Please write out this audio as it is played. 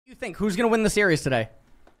think? Who's gonna win the series today?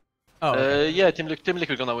 Oh. Okay. Yeah, Team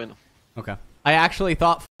Liquid gonna win. Okay. I actually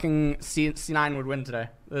thought fucking C9 would win today.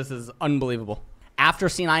 This is unbelievable. After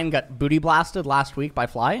C9 got booty blasted last week by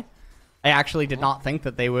Fly, I actually did not think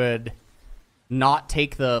that they would not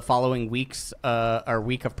take the following weeks or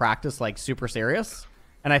week of practice like super serious.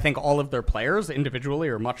 And I think all of their players individually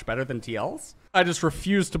are much better than TL's. I just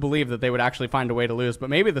refuse to believe that they would actually find a way to lose,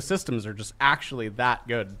 but maybe the systems are just actually that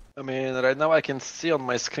good. I mean, right now I can see on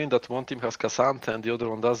my screen that one team has Cassandra and the other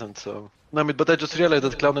one doesn't, so... No, I mean, but I just realized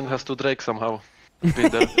that Cloud9 has 2 Drake somehow.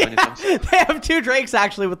 Been there many times. They have 2 Drakes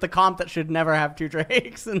actually with the comp that should never have 2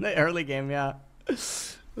 Drakes in the early game, yeah.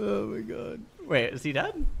 Oh my god. Wait, is he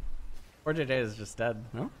dead? Or JJ is just dead,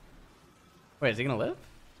 no? Wait, is he gonna live?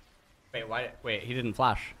 Wait, why? Wait, he didn't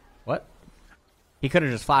flash. What? He could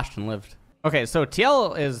have just flashed and lived. Okay, so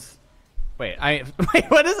TL is... Wait, wait,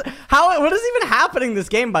 what is... What is even happening this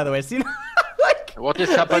game, by the way? See, like... What is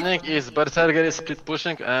happening is Berserker is split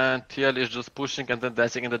pushing and TL is just pushing and then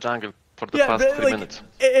dancing in the jungle for the past 3 minutes.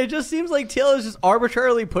 It just seems like TL is just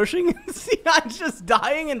arbitrarily pushing and C9's just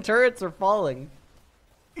dying and turrets are falling.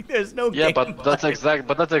 There's no game but that's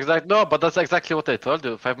exactly what I told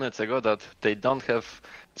you 5 minutes ago, that they don't have...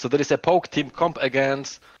 So there is a poke team comp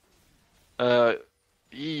against...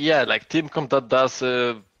 yeah, like team comp that does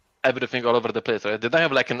everything all over the place, right? They don't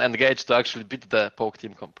have like an engage to actually beat the poke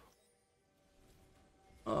team comp.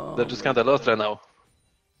 Oh, they're just kind of lost right now.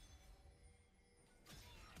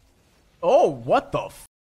 Oh, what the f...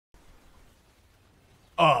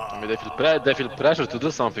 I mean, they feel pressure to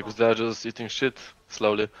do something because they're just eating shit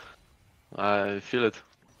slowly. I feel it.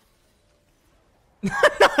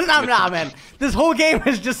 No, man. This whole game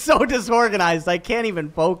is just so disorganized. I can't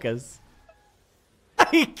even focus.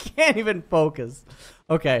 I can't even focus.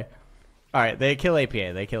 Okay. All right. They kill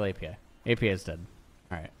APA. They kill APA. APA is dead.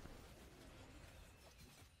 All right.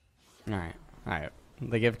 All right. All right.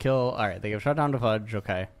 They give kill. All right. They give shutdown to Fudge.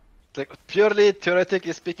 Okay. Like purely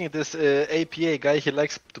theoretically speaking, this APA guy, he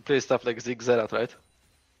likes to play stuff like Zig Zerat, right?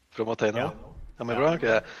 From what I know. Yeah. Am I wrong?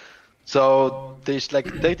 Yeah. So they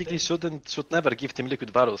technically should never give Team Liquid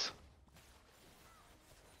Varus.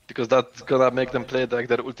 Because that's gonna make them play like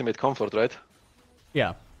their ultimate comfort, right?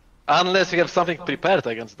 Yeah. Unless you have something prepared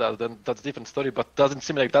against that, then that's a different story, but doesn't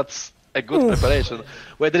seem like that's a good preparation.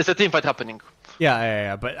 Where there is a team fight happening.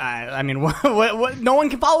 Yeah, but I mean, what, no one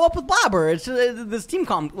can follow up with Blabber. It's just, this team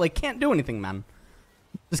comp like can't do anything, man.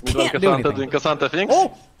 Just can't do anything. Cassandra things?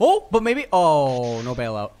 But maybe, no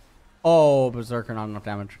bailout. Oh, Berserker, not enough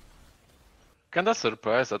damage. Kinda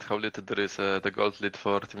surprised at how little there is the gold lead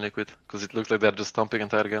for Team Liquid, because it looks like they're just stomping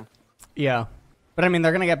entire game. Yeah, but I mean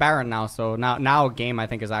they're gonna get Baron now, so now game I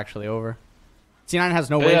think is actually over. C9 has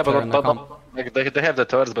no wave in the comp. Like, they have the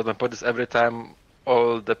turrets, but my point is every time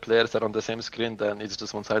all the players are on the same screen, then it's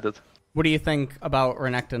just one-sided. What do you think about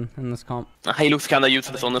Renekton in this comp? He looks kinda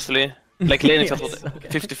useless, honestly. Like Lennox has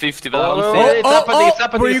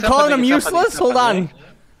 50-50 Were you calling him useless? Hold on.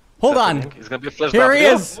 Hold on. He's gonna be flash Here he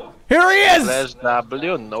is. Here he is. Flash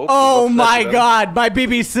W, nope. Oh my god, my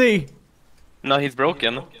BBC. No, he's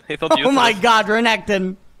broken. He thought oh my god,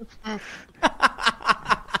 Renekton.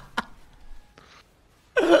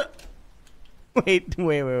 Wait.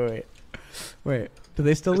 Do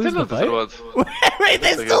they still lose the fight? Wait,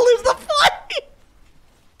 they still lose the fight?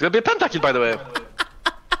 It's gonna be a pentakill, by the way.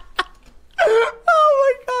 Oh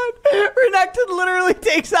my god. Renekton literally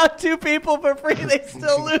takes out 2 people for free. They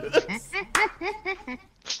still lose.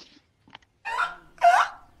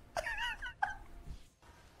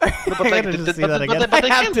 I have to just see that again. I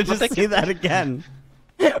have to just see that again.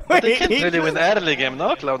 But they can't really win early game,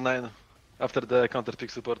 no? Cloud9. After the counter pick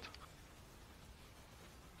support.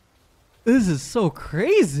 This is so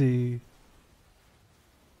crazy.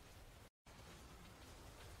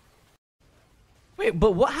 Wait,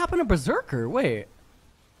 but what happened to Berserker? Wait.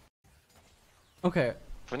 Okay.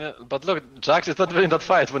 But look, Jax is not winning that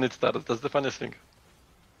fight when it starts. That's the funniest thing.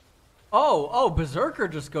 Oh, Berserker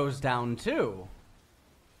just goes down too.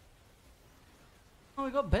 Oh,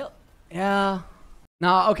 we got Bill. Yeah.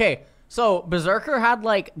 No, okay. So Berserker had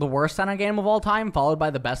like the worst Senna game of all time, followed by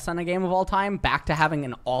the best Senna game of all time, back to having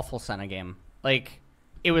an awful Senna game. Like,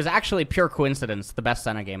 it was actually pure coincidence, the best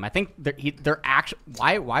Senna game. I think they're actually...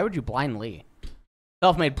 Why would you blind Lee?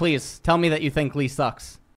 Selfmade, please, tell me that you think Lee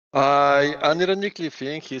sucks. I unironically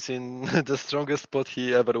think he's in the strongest spot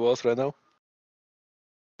he ever was right now.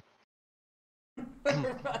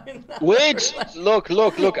 Which, look,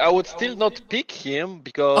 I would still not pick him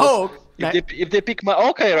because if they pick my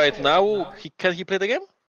okay right now, can he play the game?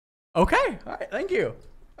 Okay, alright, thank you.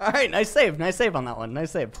 Alright, nice save on that one,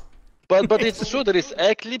 nice save. But it's true. There is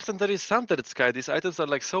Eclipse and there is Sundered Sky. These items are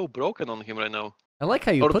like so broken on him right now. I like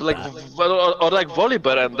how you Or put like, that. or like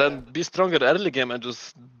Volibear and then be stronger early game and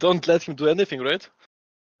just don't let him do anything, right?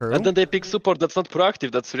 True. And then they pick support that's not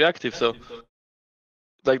proactive, that's reactive. So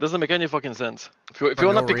like doesn't make any fucking sense. If you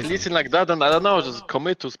wanna pick Lee Sin like that, then I don't know, just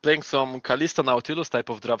commit to playing some Kalista Nautilus type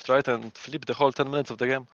of draft, right? And flip the whole 10 minutes of the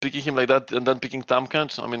game. Picking him like that and then picking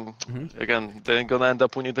Tamkench, I mean, again, they're gonna end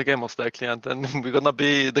up winning the game most likely, and then we're gonna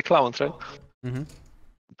be the clowns, right?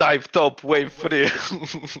 Dive top, wave 3.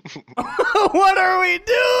 What are we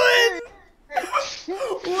doing?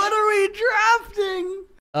 What are we drafting?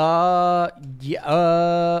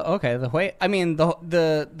 Yeah, okay, the Hui, I mean,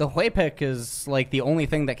 the Hui pick is, like, the only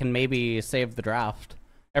thing that can maybe save the draft.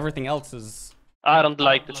 Everything else is... I don't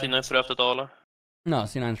like the C9 draft at all. No,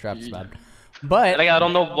 C9's draft is bad. But... Like, I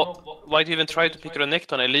don't know why you even try to pick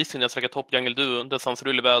Renekton and Lee Sin as like a top jungle duo. That sounds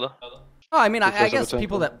really bad. Oh, I mean, I guess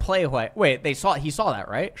people that play Hui... Wait, he saw that,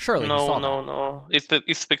 right? Surely he saw that. No.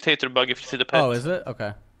 It's spectator bug if you see the pet. Oh, is it?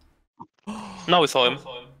 Okay. Now we saw him.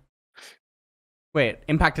 Wait,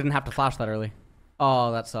 Impact didn't have to flash that early.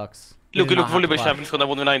 Oh, that sucks. Look, Volleyball Champions gonna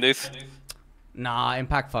win 9 days. Nah,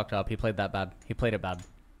 Impact fucked up. He played that bad. He played it bad.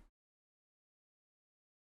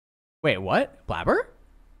 Wait, what? Blabber?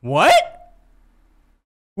 What?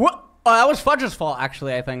 What? Oh, that was Fudge's fault,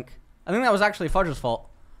 actually, I think. I think that was actually Fudge's fault.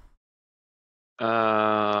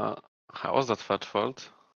 How was that Fudge's fault?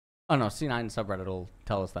 Oh no, C9 subreddit will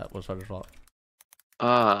tell us that was Fudge's fault.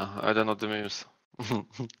 I don't know the memes.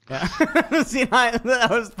 Yeah. C9, that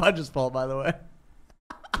was Fudge's fault, by the way.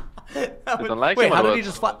 Don't like wait, him how or did he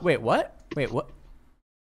what? just Wait, what? Wait, what?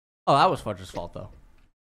 Oh, that was Fudge's fault, though.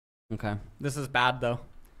 Okay. This is bad, though.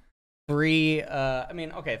 3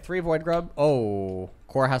 Void Grub. Oh,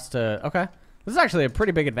 Core has to... Okay. This is actually a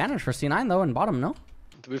pretty big advantage for C9, though, in bottom, no?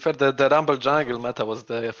 To be fair, the Rumble Jungle meta was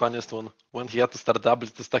the funniest one. When he had to start double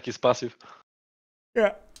to stack his passive.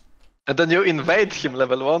 Yeah. And then you invade him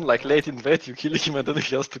level 1, like late invade, you kill him and then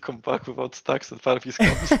he has to come back without stacks and farm his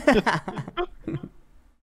copies.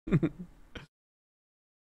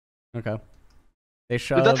 Okay. They Did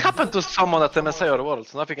shoved... that happen to someone at MSI or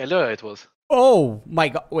Worlds? Nothing Elia it was. Oh my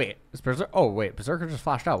god, wait. Is Berserker... Oh, wait, Berserker just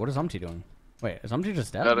flashed out. What is Umti doing? Wait, is Umti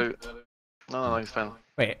just dead? No, he's fine.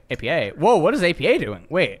 Wait, APA. Whoa, what is APA doing?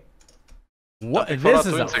 Wait. What? This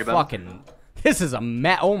is a fucking... This is a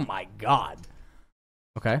Oh my god.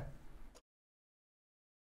 Okay.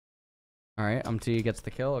 Alright, Umti gets the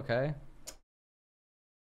kill, okay.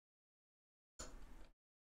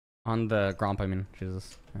 On the Gromp, I mean.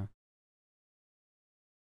 Jesus. Yeah.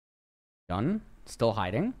 Gun? Still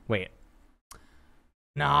hiding? Wait.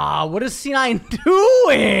 Nah, what is C9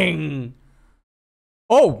 doing?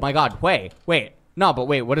 Oh my god, wait. No, but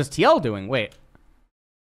wait, what is TL doing? Wait.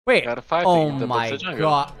 Oh my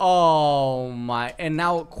god. Oh my. And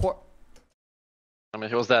now... I mean,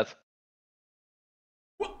 he was dead.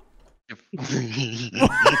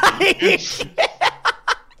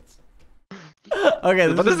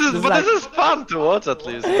 Okay, but this is fun to watch at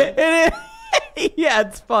least. It is. Yeah,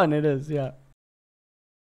 it's fun. It is. Yeah.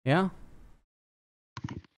 Yeah.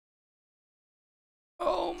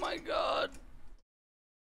 Oh my god.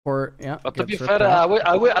 Or yeah. But to be fair, I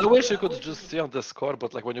wish you could just see on the score,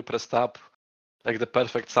 but like when you press tab, like the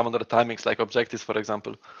perfect summoner timings, like objectives, for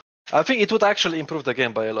example. I think it would actually improve the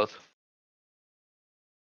game by a lot.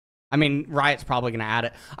 I mean, Riot's probably gonna add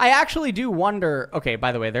it. I actually do wonder. Okay,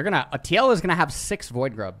 by the way, they're gonna TL is gonna have 6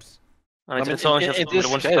 Void Grubs. In this case,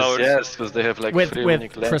 yes, because they have like with 3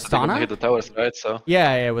 unique lands. Tristana. Hit the towers, right? So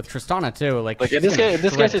yeah, with Tristana too. Like in this case,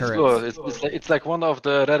 it's good. It's like one of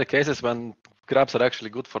the rare cases when grabs are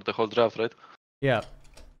actually good for the whole draft, right? Yeah.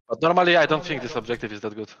 But normally, I don't think this objective is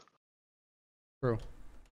that good. True. I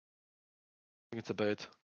think it's a bait.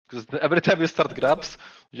 Because every time you start grabs,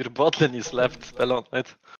 your bot lane is left alone, right?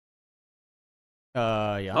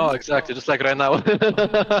 Yeah. Oh, exactly, just like right now.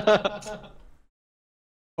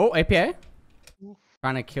 Oh, APA?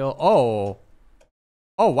 Trying to kill... Oh,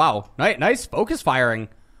 wow. Nice focus firing.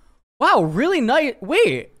 Wow, really nice...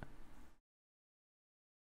 Wait.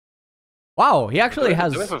 Wow, he actually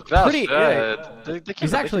has pretty...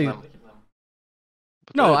 He's actually...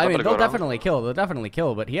 No, I mean, they'll definitely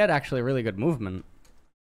kill, but he had actually really good movement.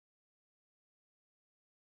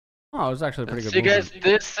 Oh, it was actually pretty good. See, guys,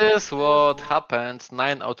 this is what happens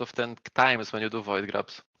 9 out of 10 times when you do void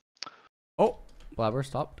grabs. Oh, Blabber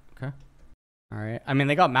stopped. Okay. All right. I mean,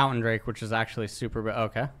 they got Mountain Drake, which is actually super.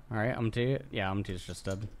 Okay. All right. Umti. Yeah, Umti's just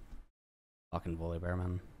dead. Fucking Volibear,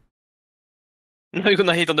 man. You're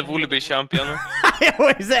gonna hit on the Volibear champion. I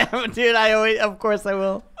always am, dude. Of course I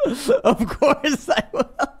will. Of course I will.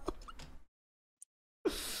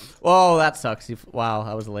 Whoa, that sucks. Wow,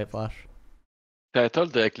 that was a late flash. Yeah, I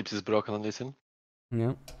told the Eclipse is broken on Listen.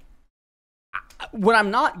 Yeah. What I'm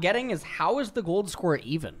not getting is how is the gold score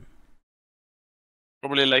even?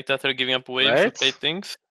 Probably like that they're giving up waves Right? to play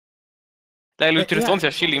things. Like, look, Tristans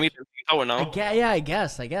are chilling mid tower now. I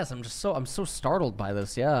guess. I'm so startled by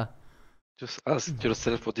this. Yeah. Just ask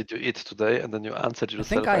yourself what did you eat today, and then you answered I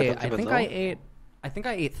yourself. I think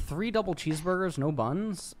I ate 3 double cheeseburgers, no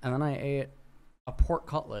buns, and then I ate a pork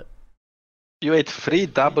cutlet. You ate 3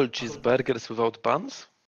 double cheeseburgers without buns?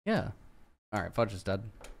 Yeah. All right, Fudge is dead.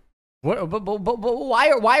 What? But why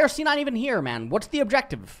are C9 even here, man? What's the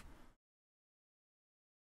objective?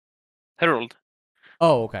 Herald.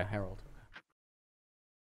 Oh, okay, Herald.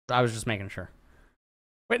 I was just making sure.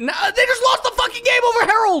 Wait, no, they just lost the fucking game over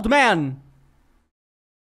Herald, man.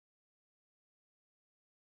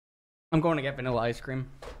 I'm going to get vanilla ice cream.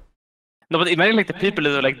 No, but imagine like the people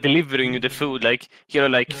that are like delivering you the food, like here are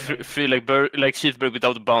like free like cheeseburger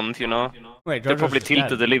without buns, you know. Wait, they're probably tilted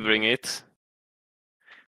dead. delivering it.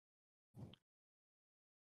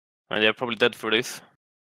 And they're probably dead for this.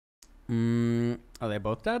 Are they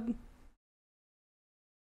both dead?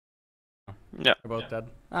 Yeah, They're both dead.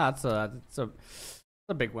 Ah, it's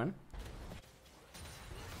a big win.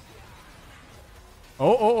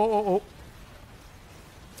 Oh.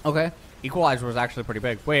 Okay. Equalizer was actually pretty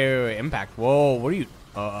big. Wait. Impact. Whoa, what are you...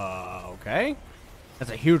 okay.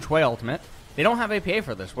 That's a huge way ultimate. They don't have APA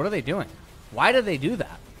for this. What are they doing? Why did they do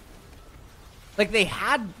that? Like, they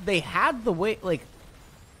had the way... Like...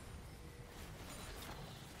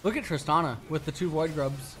 Look at Tristana with the 2 Void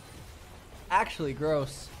Grubs. Actually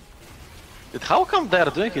gross. Dude, how come they're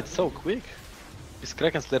doing it so quick? Is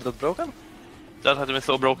Kraken Slayer that broken? that had been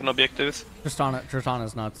so broken objectives.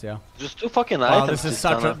 Tristana's nuts, yeah. Just 2 fucking Oh, items.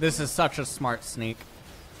 this is such a smart sneak.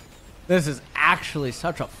 This is actually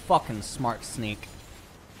such a fucking smart sneak.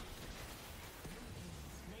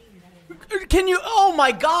 Can you? Oh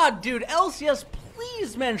my god, dude! LCS,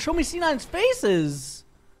 please, man, show me C9's faces.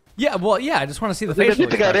 Yeah, well, yeah, I just want to see the They facial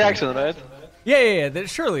need to get a reaction, right? Yeah.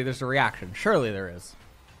 Surely there's a reaction. Surely there is.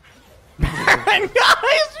 Guys,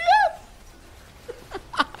 yes!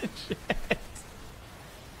 Shit.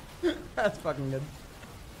 That's fucking good.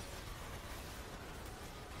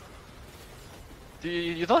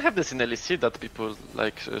 You don't have this in LEC that people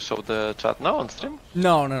like show the chat now on stream?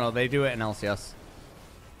 No, they do it in LCS.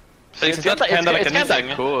 It's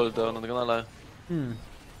kinda cool though, not gonna lie.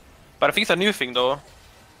 But I think it's a new thing though.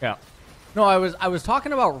 Yeah. No, I was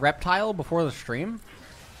talking about Reptile before the stream.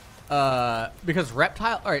 Because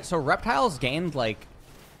Reptile, alright, so Reptile's gained like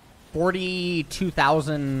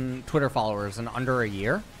 42,000 Twitter followers in under a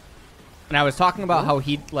year. And I was talking about how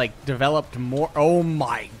he like developed more. Oh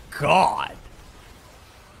my god.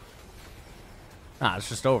 Nah, it's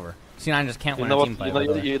just over. C9 just can't win a team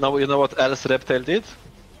fight. You know what else Reptile did?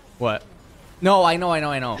 What? No, I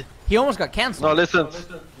know. He almost got cancelled. No, listen.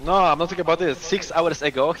 No, I'm not talking about this. 6 hours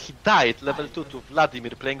ago, he died level 2 to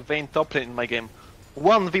Vladimir playing Vayne top lane in my game.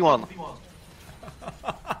 1v1.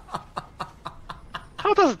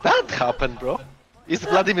 How does that happen, bro? Is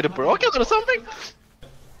Vladimir broken or something?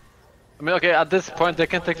 I mean, okay, at this point they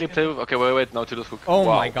can technically play with... Okay, wait, Nautilus hook. Oh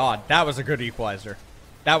my god, that was a good equalizer.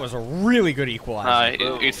 That was a really good equalizer.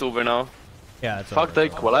 It's over now. Yeah, it's Fuck over. the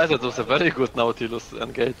equalizer, it was a very good Nautilus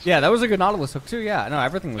engage. Yeah, that was a good Nautilus hook too, yeah. No,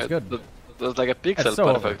 everything was good. That was like a pixel so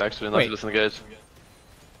perfect over. actually, Nautilus engage.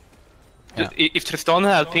 Yeah. If Tristan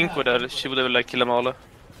had pink with her, she would have like killed them all.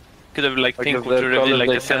 Could have like pink would reveal like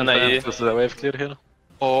the Senna. This is a wave clear here.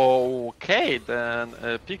 Okay, then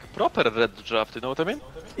pick proper red draft, you know what I mean?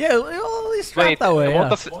 Yeah, at least Wait, that way, yeah.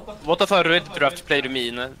 what does a red draft player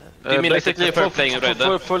mean? Do you mean like they basically prefer playing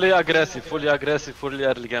red? fully aggressive, fully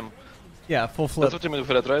early game. Yeah, full flip. That's what you mean with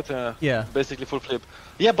red, right? Yeah. Basically full flip.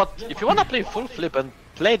 Yeah, but if you wanna play full flip and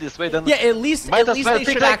play this way, then Yeah, at least they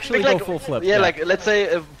should actually go full flip. Yeah, like let's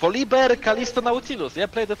say Volibear, Kalista, Nautilus. Yeah,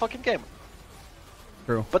 play the fucking game.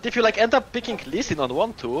 True. But if you like end up picking Lee Sin on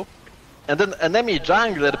 1-2, and then enemy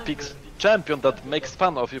jungler picks champion that makes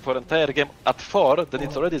fun of you for entire game at 4, then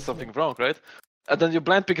it's already something wrong, right? And then you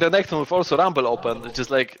blind pick Renekton with also Rumble open. It's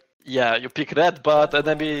just like, yeah, you pick red, but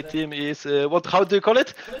enemy team is how do you call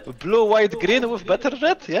it? Blue, white, green with better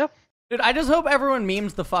red, yeah? Dude, I just hope everyone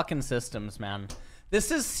memes the fucking systems, man.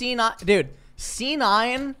 This is C9, dude.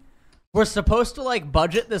 C9 were supposed to like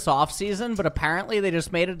budget this offseason, but apparently they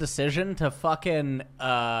just made a decision to fucking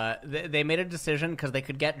they made a decision because they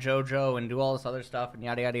could get JoJo and do all this other stuff and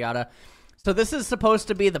yada yada yada. So this is supposed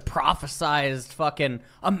to be the prophesized fucking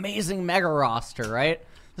amazing mega roster, right?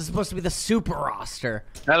 This is supposed to be the super roster.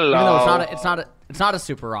 Hello. Even though it's not a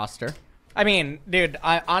super roster. I mean, dude,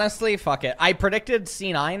 I honestly, fuck it. I predicted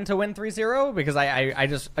C9 to win 3-0 because I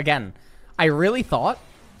just, again, I really thought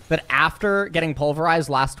that after getting pulverized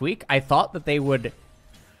last week, I thought that they would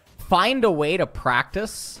find a way to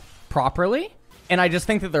practice properly, and I just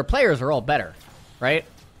think that their players are all better, right?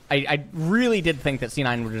 I really did think that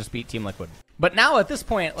C9 would just beat Team Liquid. But now at this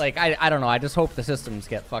point, like, I don't know, I just hope the systems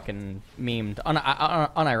get fucking memed,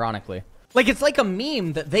 unironically. Like, it's like a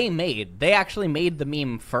meme that they made. They actually made the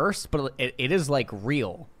meme first, but it is, like,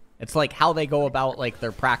 real. It's, like, how they go about, like,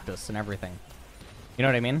 their practice and everything. You know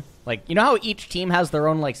what I mean? Like, you know how each team has their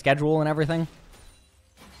own, like, schedule and everything?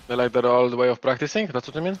 They like their old way of practicing? That's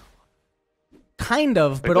what you mean? Kind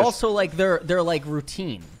of, but also, like, their like,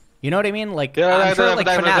 routine. You know what I mean? Like, Yeah, I'm sure, like,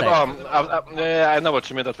 Fnatic. yeah, I know what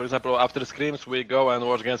you mean. That, for example, after scrims, we go and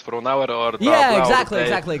watch games for 1 hour, or yeah, exactly.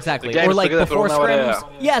 Or like before scrims.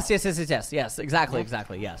 Yeah. Yes. Exactly.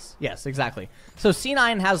 Exactly. So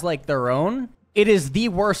C9 has like their own. It is the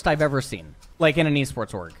worst I've ever seen. Like in an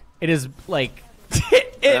esports org, it is like.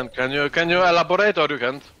 And can you elaborate, or you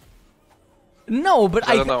can't? No, but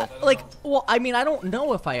I don't know. Like, well, I mean, I don't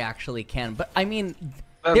know if I actually can, but I mean,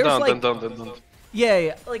 Then there's don't, like. then don't.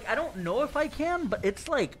 Yeah. Like, I don't know if I can, but it's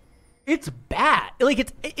like, it's bad.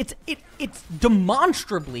 Like, it's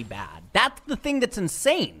demonstrably bad. That's the thing that's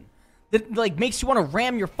insane. That, like, makes you want to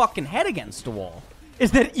ram your fucking head against a wall.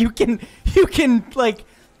 Is that you can, like,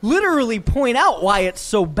 literally point out why it's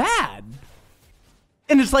so bad.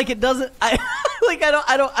 And it's like, it doesn't, I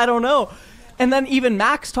don't know. And then even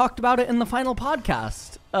Max talked about it in the final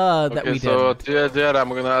podcast that we did. So, dear, I'm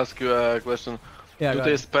gonna ask you a question. Yeah, Do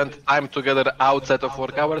they spend time together outside of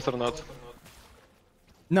work hours or not?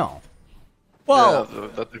 No. Well,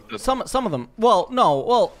 yeah, some of them. Well, no.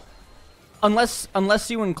 Well,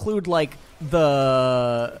 unless you include like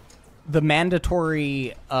the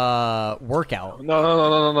mandatory workout.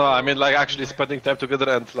 No. I mean, like actually spending time together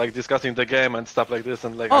and like discussing the game and stuff like this,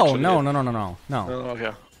 and like. Oh, actually, no.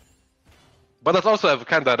 Okay. But that's also a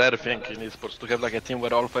kind of rare thing in esports to have like a team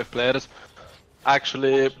where all 5 players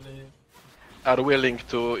actually are willing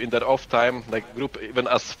to, in their off time, like group even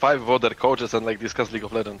as 5 other coaches and like discuss League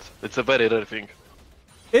of Legends. It's a very rare thing.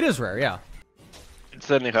 It is rare, yeah. It's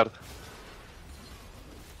certainly hard.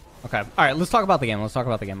 Okay. All right. Let's talk about the game. Okay.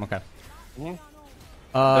 They're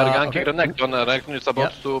ganking Renekton. Renekton is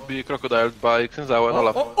about to be crocodiled by Xinzao and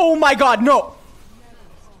Olaf. Oh my God! No.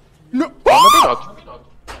 No. Maybe not.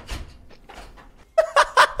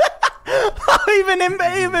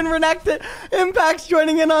 even Renekton Impact's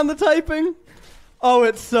joining in on the typing. Oh,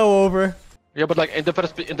 it's so over. Yeah, but like in the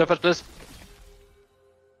first place,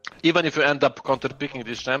 even if you end up counter picking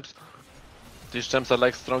these champs are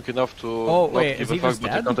like strong enough to not give a fuck about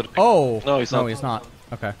the counter pick. Oh no, he's not. No, he's not.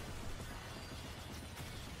 Okay.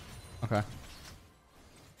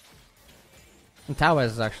 And Tawez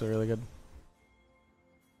is actually really good.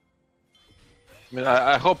 I mean,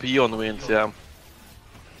 I hope Ion wins. Yeah.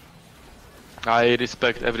 I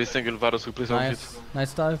respect every single Varus who plays on it.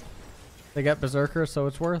 Nice dive. They get Berserker, so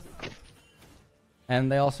it's worth.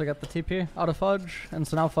 And they also get the TP out of Fudge, and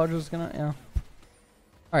so now Fudge is gonna, yeah.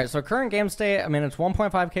 Alright, so current game state, I mean, it's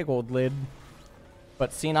 1.5k gold lead,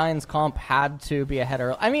 but C9's comp had to be ahead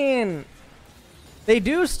early. I mean, they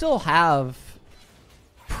do still have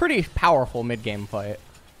pretty powerful mid-game fight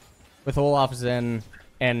with Olaf Zin,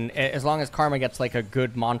 and as long as Karma gets like a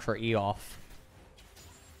good mantra E off.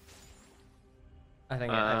 I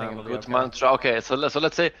think it'll be good okay. mantra. Okay, so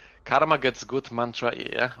let's say Karma gets good mantra,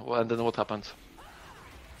 yeah. Well, and then what happens?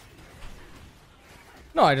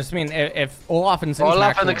 No, I just mean if Olaf and Zin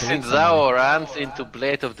Olaf and Xinzao runs into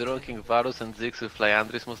Blade of the Rocking Varus and Ziggs with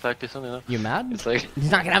Leandris most likely soon, you know? You mad? It's like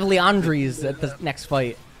he's not gonna have Leandris at the next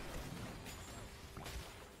fight.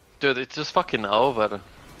 Dude, it's just fucking over.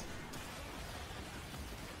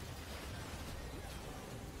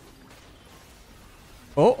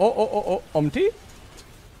 Oh, Omti?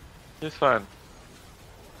 It's fine.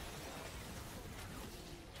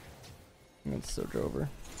 It's so Drover.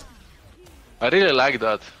 I really like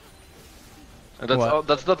that. And What?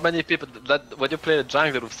 that's not many people that when you play a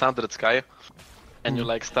jungler with Sundered Sky and you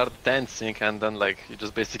like start dancing and then like you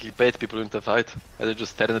just basically bait people into the fight and you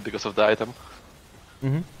just turn it because of the item.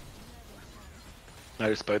 I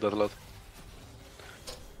respect that a lot.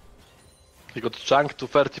 He got chunked to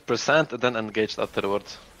 30% and then engaged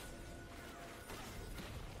afterwards.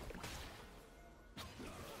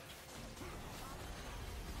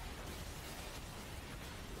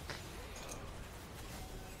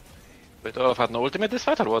 Wait, Olaf had no ultimate this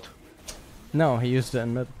fight or what? No, he used it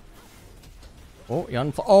in mid. Oh,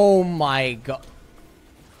 oh my god.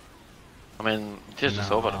 I mean, it's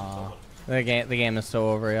just over. The game is so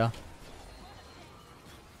over, yeah.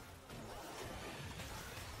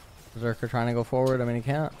 Berserker trying to go forward. I mean, he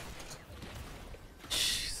can't.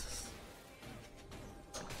 Jesus.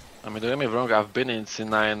 I mean, don't get me wrong, I've been in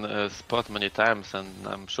C9 spot many times, and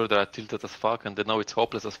I'm sure they are tilted as fuck, and they know it's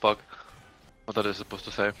hopeless as fuck. What are they supposed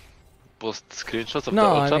to say? Post screenshots of the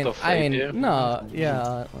old chat of APA? No,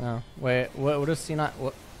 yeah, no. Wait, what is C9?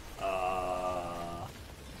 What?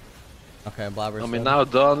 Okay, Blabber's I mean, dead. now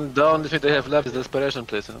the only thing they have left is desperation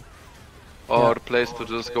plays, you know? Or place to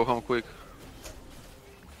just go home quick.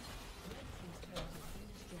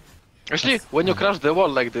 Actually, when you crash the wall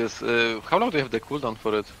like this, how long do you have the cooldown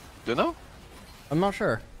for it? Do you know? I'm not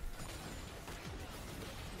sure.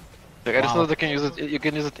 Like, I just know that you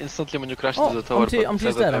can use it instantly when you crash Oh, to the tower.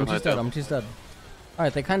 Umt's dead, Umt's dead.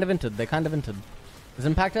 Alright, they kind of inted, Is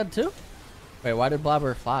Impact dead too? Wait, why did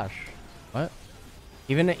Blabber flash? What?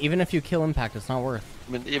 Even if you kill Impact, it's not worth.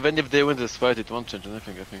 I mean, even if they win this fight, it won't change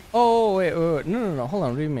anything, I think. Oh, wait, no, hold on,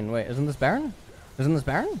 what do you mean? Wait, isn't this Baron? Wait,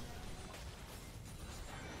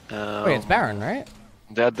 it's Baron, right?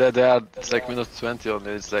 They are, it's like minus 20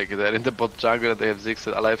 only, it's like they're in the bot jungle and they have Ziggs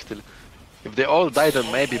alive still. If they all die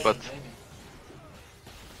then maybe, but...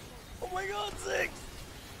 Oh my god, Ziggs!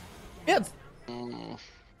 Yeah, it's...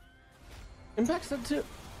 Impact's dead too.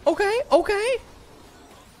 Okay.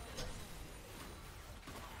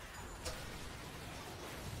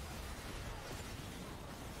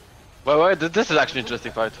 Wait, this is actually an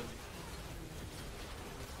interesting fight.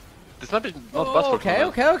 This might be not bad for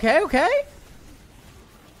Okay.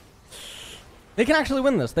 They can actually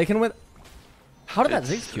win this. They can win. How did that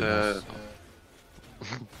Ziggs Q miss?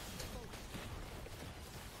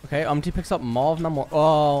 Okay, Umti picks up Mauve number.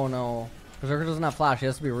 Oh no. Berserker doesn't have flash. He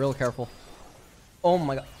has to be real careful. Oh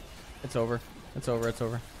my god. It's over. Yep.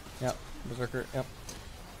 Berserker. Yep.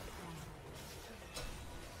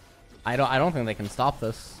 I don't think they can stop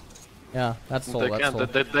this. Yeah, that's soul.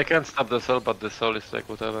 They can't stop the soul, but the soul is like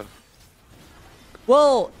whatever.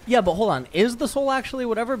 Well, yeah, but hold on. Is the soul actually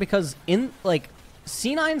whatever? Because in like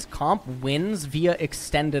C9's comp wins via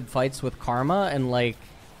extended fights with Karma and like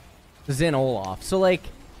Zin Olaf. So like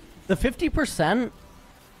the 50%,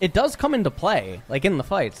 it does come into play, like in the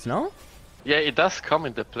fights, no? Yeah, it does come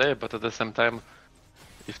into play, but at the same time,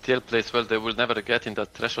 if TL plays well, they will never get in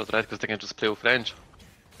that threshold, right? Because they can just play with range.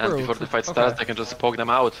 And before the fight starts, they can just poke them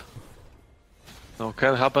out. No,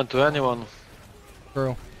 can happen to anyone.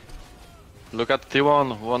 True. Look at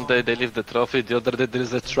T1, one day they leave the trophy, the other day there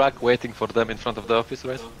is a truck waiting for them in front of the office,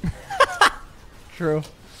 right? True.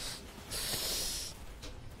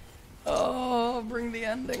 Oh, bring the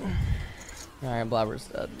ending. Alright, Blabber's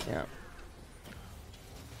dead, yeah.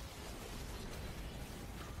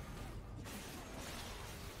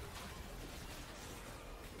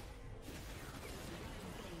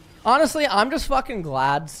 Honestly, I'm just fucking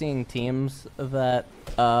glad seeing teams that,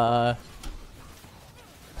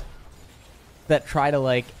 that try to,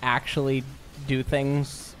 like, actually do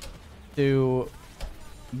things to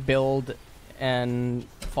build and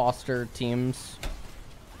foster teams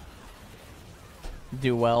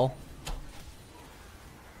do well.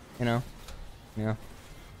 You know? Yeah.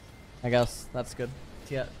 I guess that's good.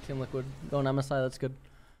 Yeah, Team Liquid going MSI, that's good.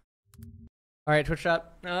 Alright, Twitch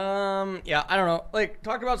chat. Yeah, I don't know. Like,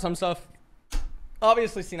 talked about some stuff.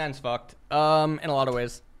 Obviously, C9's fucked. In a lot of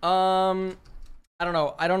ways. I don't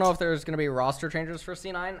know. I don't know if there's gonna be roster changes for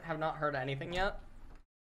C9. Have not heard anything yet.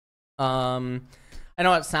 I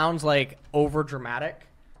know it sounds like over dramatic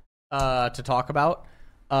to talk about,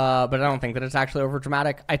 but I don't think that it's actually over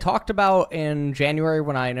dramatic. I talked about in January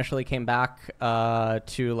when I initially came back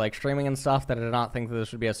to like streaming and stuff that I did not think that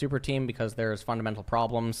this would be a super team because there's fundamental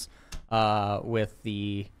problems with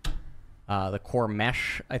the core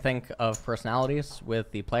mesh, I think, of personalities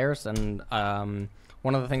with the players. And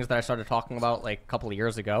one of the things that I started talking about like a couple of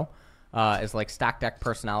years ago is like stack deck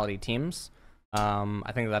personality teams.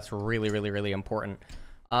 I think that's really, really, really important.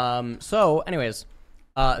 So anyways,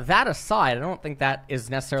 that aside, I don't think that is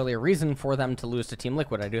necessarily a reason for them to lose to Team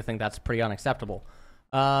Liquid. I do think that's pretty unacceptable.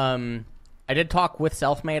 I did talk with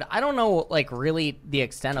Selfmade. I don't know, like, really the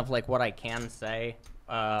extent of, like, what I can say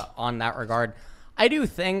on that regard. I do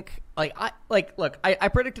think, look, I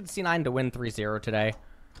predicted C9 to win 3-0 today.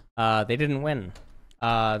 They didn't win.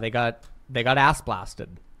 They got ass blasted.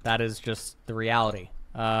 That is just the reality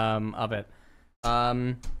of it.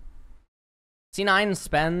 C9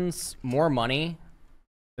 spends more money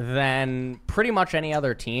than pretty much any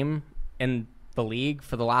other team in the league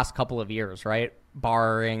for the last couple of years, right?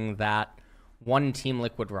 Barring that one Team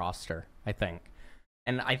Liquid roster, I think.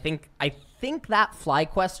 And I think that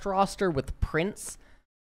FlyQuest roster with Prince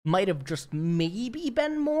might have just maybe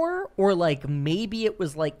been more, or like maybe it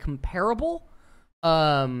was like comparable.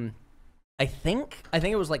 I I think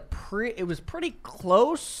it was like it was pretty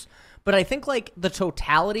close, but I think like the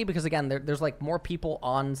totality, because again, there's like more people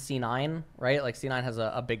on C9, right? Like C9 has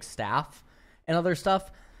a big staff and other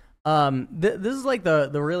stuff. This is like the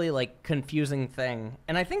really like confusing thing,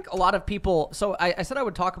 and I think a lot of people. So I said I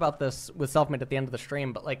would talk about this with Selfmade at the end of the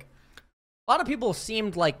stream, but like a lot of people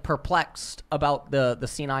seemed like perplexed about the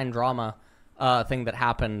C9 drama thing that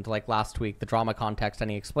happened like last week. The drama context,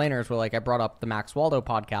 any explainers were like, I brought up the Max Waldo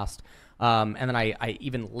podcast, and then I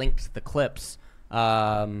even linked the clips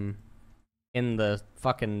in the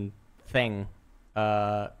fucking thing.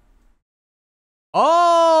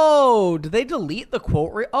 Oh, did they delete the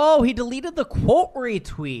quote? Oh, he deleted the quote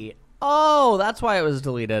retweet. Oh, that's why it was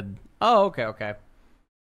deleted. Oh, okay.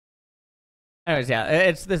 Anyways, yeah,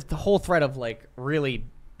 it's the whole thread of like really.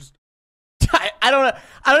 I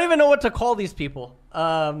don't even know what to call these people.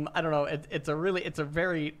 I don't know. It's a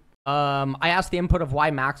very. I asked the input of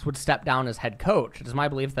why Max would step down as head coach. It is my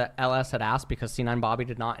belief that LS had asked because C9 Bobby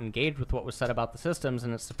did not engage with what was said about the systems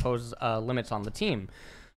and its supposed limits on the team.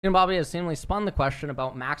 C9 Bobby has seemingly spun the question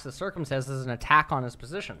about Max's circumstances as an attack on his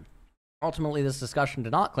position. Ultimately, this discussion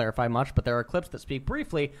did not clarify much, but there are clips that speak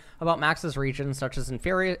briefly about Max's regions, such as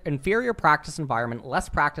inferior practice environment, less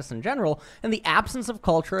practice in general, and the absence of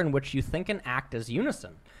culture in which you think and act as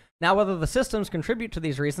unison. Now, whether the systems contribute to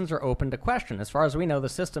these reasons are open to question. As far as we know, the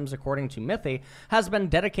systems, according to Mythy, has been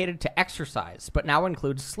dedicated to exercise, but now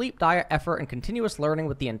includes sleep, diet, effort, and continuous learning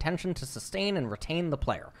with the intention to sustain and retain the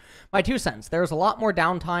player. My 2 cents, there is a lot more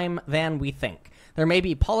downtime than we think. There may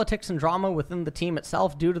be politics and drama within the team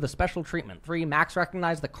itself due to the special treatment. 3, Max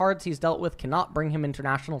recognized the cards he's dealt with cannot bring him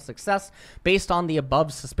international success based on the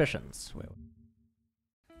above suspicions.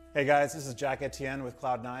 Hey guys, this is Jack Etienne with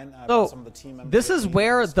Cloud9. So some of the team members this is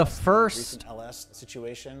where the first recent LS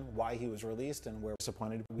situation, why he was released, and where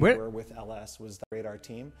disappointed we were with LS was the radar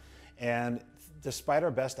team. And despite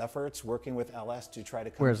our best efforts working with LS to try to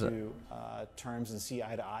come to terms and see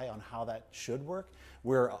eye to eye on how that should work,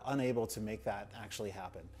 we're unable to make that actually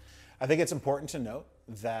happen. I think it's important to note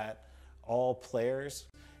that all players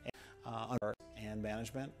and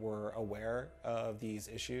management were aware of these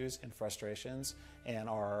issues and frustrations, and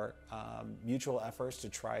our mutual efforts to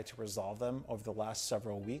try to resolve them over the last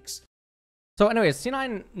several weeks. So anyways,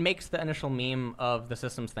 C9 makes the initial meme of the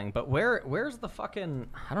systems thing, but where's the fucking,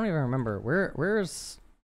 I don't even remember. Where's,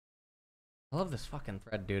 I love this fucking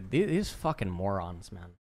thread, dude. These fucking morons, man.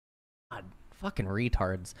 God, fucking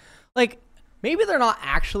retards. Like, maybe they're not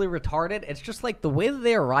actually retarded. It's just like the way that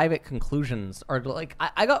they arrive at conclusions are like,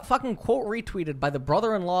 I got fucking quote retweeted by the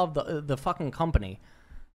brother-in-law of the fucking company.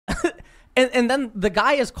 and then the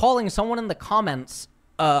guy is calling someone in the comments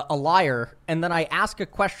a liar, and then I ask a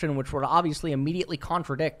question which would obviously immediately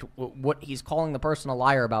contradict what he's calling the person a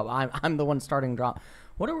liar about. I'm the one starting drama.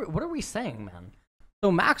 What are we saying, man?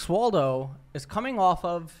 So Max Waldo is coming off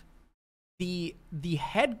of the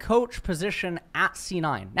head coach position at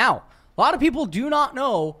C9. Now, a lot of people do not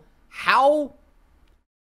know how,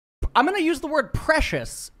 I'm going to use the word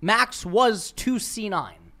precious, Max was to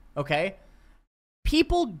C9, okay?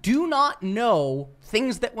 People do not know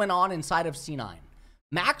things that went on inside of C9.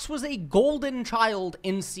 Max was a golden child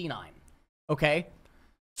in C9, okay?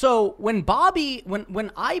 So when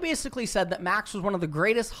I basically said that Max was one of the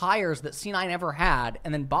greatest hires that C9 ever had,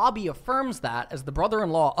 and then Bobby affirms that as the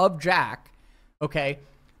brother-in-law of Jack, okay?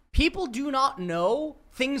 People do not know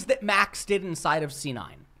things that Max did inside of C9,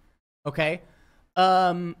 okay?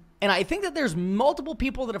 And I think that there's multiple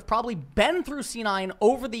people that have probably been through C9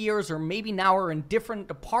 over the years, or maybe now are in different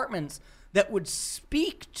departments, that would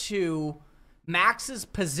speak to Max's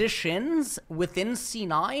positions within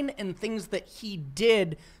C9 and things that he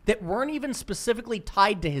did that weren't even specifically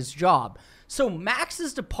tied to his job. So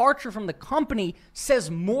Max's departure from the company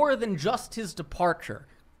says more than just his departure.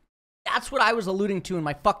 That's what I was alluding to in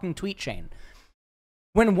my fucking tweet chain.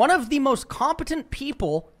 When one of the most competent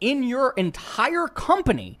people in your entire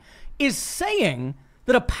company is saying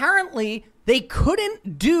that apparently they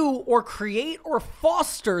couldn't do or create or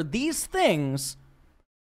foster these things,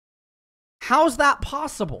 how's that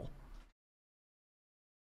possible?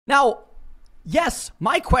 Now, yes,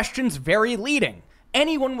 my question's very leading.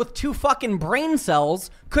 Anyone with 2 fucking brain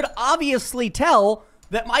cells could obviously tell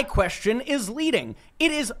that my question is leading.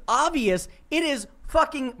 It is obvious. It is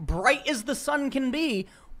fucking bright as the sun can be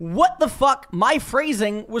what the fuck my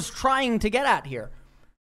phrasing was trying to get at here.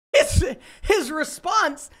 His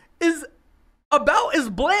response is about as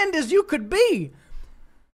bland as you could be.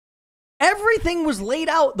 Everything was laid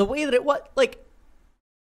out the way that it was. Like,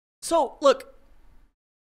 so, look.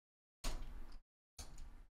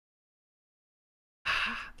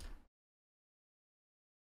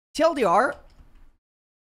 TLDR,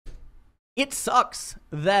 it sucks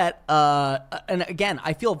that, and again,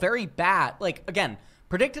 I feel very bad. Like, again,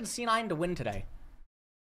 predicted C9 to win today.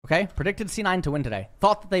 Okay? Predicted C9 to win today.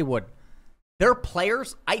 Thought that they would. Their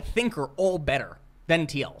players, I think, are all better than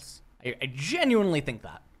TL's. I genuinely think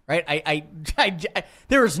that, right?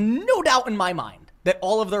 There is no doubt in my mind that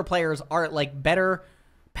all of their players are, like, better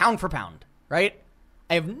pound for pound, right?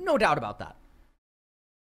 I have no doubt about that.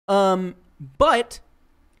 But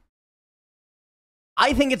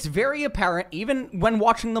I think it's very apparent, even when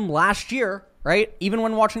watching them last year, right? Even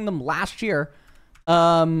when watching them last year,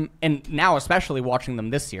 and now especially watching them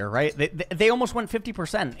this year, right? They almost went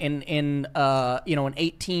 50% in you know, an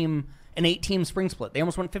 8-team spring split. They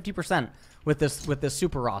almost went 50% with this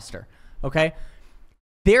super roster. Okay,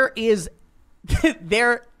 they're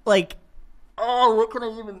like, oh, what can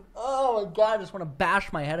I even? Oh my god, I just want to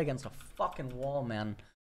bash my head against a fucking wall, man.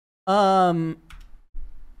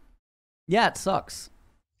 Yeah, it sucks.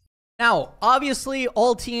 Now, obviously,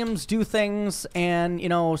 all teams do things, and, you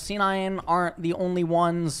know, C9 aren't the only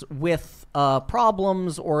ones with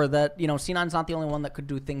problems, or that, you know, C9's not the only one that could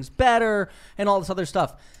do things better, and all this other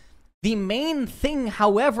stuff. The main thing,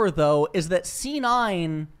 however, though, is that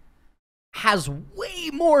C9 has way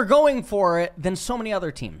more going for it than so many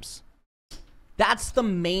other teams. That's the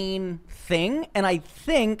main thing, and I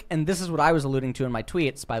think, and this is what I was alluding to in my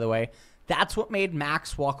tweets, by the way, that's what made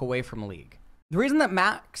Max walk away from League. The reason that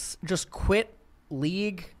Max just quit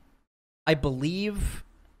League, I believe,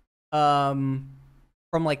 from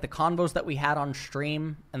like the convos that we had on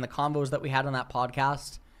stream and the convos that we had on that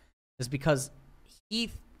podcast, is because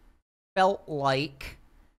he felt like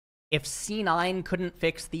if C9 couldn't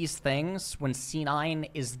fix these things, when C9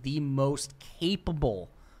 is the most capable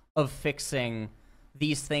of fixing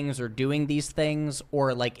these things or doing these things,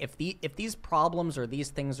 or like if these problems or these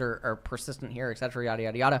things are persistent here, etc., yada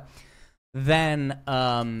yada yada, then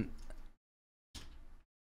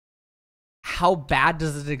how bad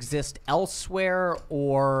does it exist elsewhere?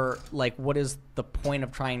 Or like, what is the point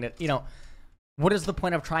of trying to, you know, what is the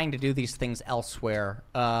point of trying to do these things elsewhere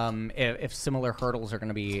if similar hurdles are going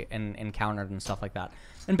to be encountered and stuff like that?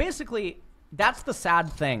 And basically, that's the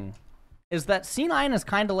sad thing, is that C9 is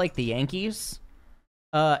kind of like the Yankees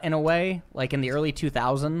in a way, like in the early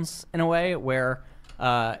 2000s, in a way, where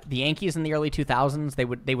the Yankees in the early 2000s,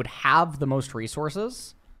 they would have the most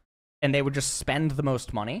resources, and they would just spend the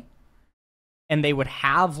most money, and they would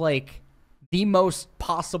have like the most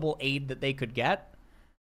possible aid that they could get,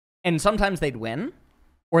 and sometimes they'd win,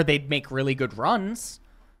 or they'd make really good runs,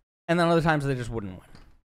 and then other times they just wouldn't win,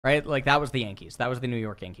 right? Like, that was the Yankees. That was the New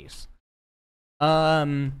York Yankees.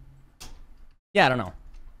 Yeah, I don't know.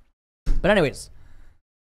 But anyways,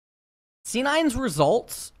 C9's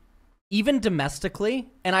results, even domestically,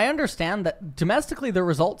 and I understand that domestically their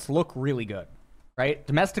results look really good, right?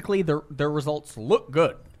 Domestically, their results look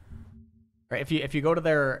good, right? If you go to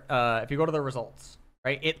their results,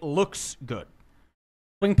 right, it looks good.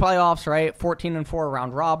 Spring playoffs, right? 14-4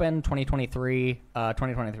 round robin, 2023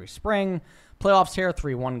 spring playoffs here.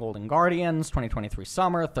 3-1 Golden Guardians, 2023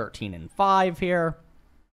 summer, 13-5 here.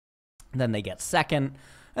 Then they get second,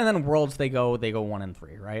 and then Worlds they go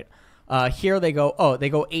 1-3, right? Here they go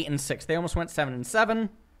 8-6. They almost went 7-7,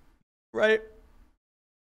 right?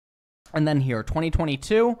 And then here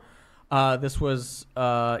 2022. This was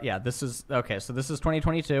this is okay. So this is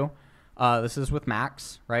 2022. This is with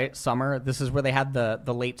Max, right? Summer. This is where they had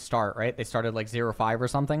the late start, right? They started like 0-5 or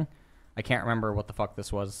something. I can't remember what the fuck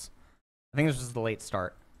this was. I think this was the late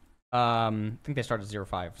start. I think they started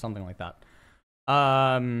 0-5, something like that.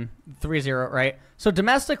 3-0, right? So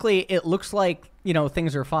domestically, it looks like, you know,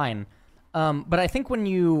 things are fine. But I think when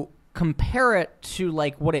you compare it to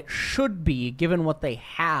like what it should be, given what they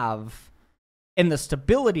have and the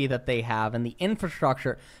stability that they have and the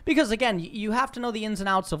infrastructure, because again, you have to know the ins and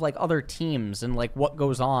outs of like other teams and like what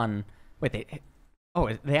goes on. Wait,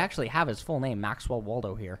 they actually have his full name, Maxwell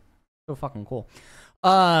Waldo, here. So fucking cool.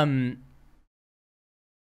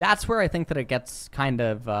 That's where I think that it gets kind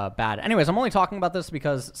of bad. Anyways, I'm only talking about this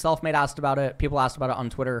because Selfmade asked about it. People asked about it on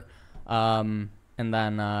Twitter. And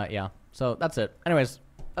then, yeah. So that's it. Anyways,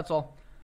 that's all.